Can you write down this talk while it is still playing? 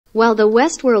While the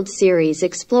Westworld series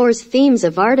explores themes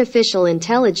of artificial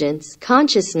intelligence,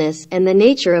 consciousness, and the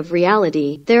nature of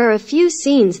reality, there are a few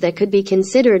scenes that could be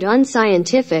considered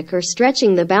unscientific or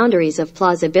stretching the boundaries of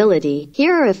plausibility.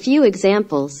 Here are a few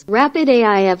examples. Rapid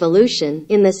AI evolution.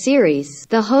 In the series,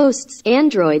 the hosts,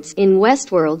 androids, in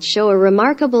Westworld show a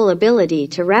remarkable ability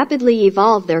to rapidly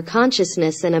evolve their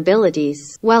consciousness and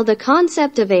abilities. While the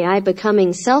concept of AI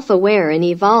becoming self-aware and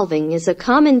evolving is a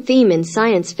common theme in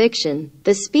science fiction,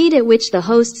 the speed at which the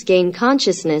hosts gain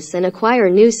consciousness and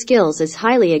acquire new skills is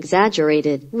highly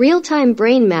exaggerated. Real-time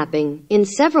brain mapping. In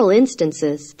several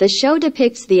instances, the show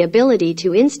depicts the ability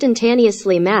to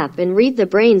instantaneously map and read the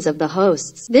brains of the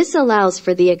hosts. This allows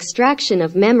for the extraction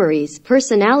of memories,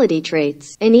 personality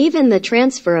traits, and even the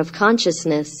transfer of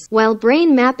consciousness. While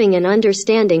brain mapping and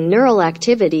understanding neural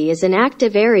activity is an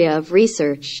active area of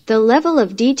research, the level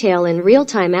of detail and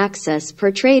real-time access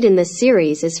portrayed in the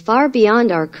series is far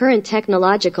beyond our current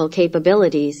technological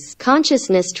capabilities.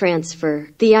 Consciousness transfer.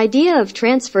 The idea of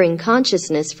transferring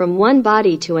consciousness from one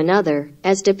body to another,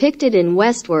 as depicted in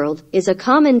Westworld, is a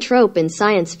common trope in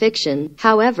science fiction.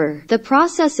 However, the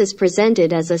process is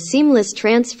presented as a seamless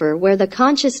transfer where the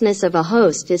consciousness of a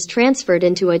host is transferred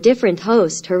into a different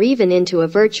host or even into a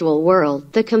virtual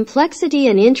world. The complexity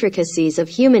and intricacies of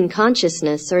human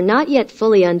consciousness are not yet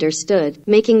fully understood,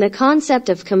 making the concept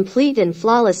of complete and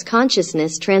flawless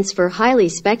consciousness transfer highly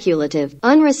speculative.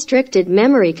 Unrestricted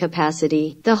memory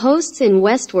capacity. The hosts in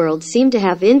Westworld seem to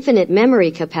have infinite memory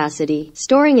capacity,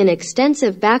 storing an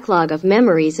extensive backlog of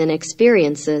memories and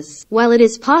experiences. While it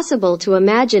is possible to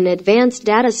imagine advanced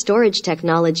data storage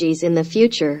technologies in the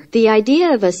future, the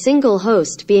idea of a single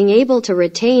host being able to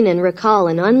retain and recall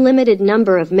an unlimited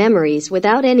number of memories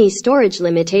without any storage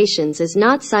limitations is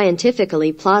not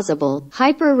scientifically plausible.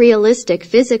 Hyper-realistic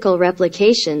physical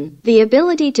replication. The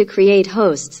ability to create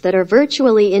hosts that are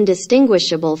virtually indistinguishable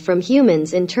from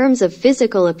humans in terms of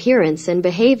physical appearance and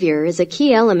behavior is a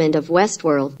key element of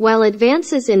Westworld. While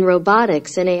advances in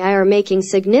robotics and AI are making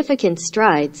significant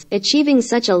strides, achieving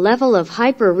such a level of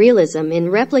hyper-realism in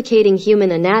replicating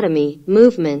human anatomy,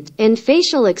 movement, and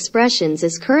facial expressions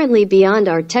is currently beyond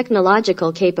our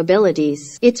technological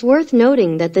capabilities. It's worth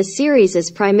noting that the series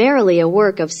is primarily a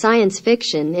work of science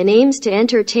fiction and aims to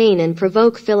entertain and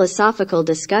provoke philosophical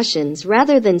discussions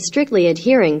rather than strictly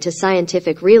adhering to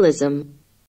scientific realism.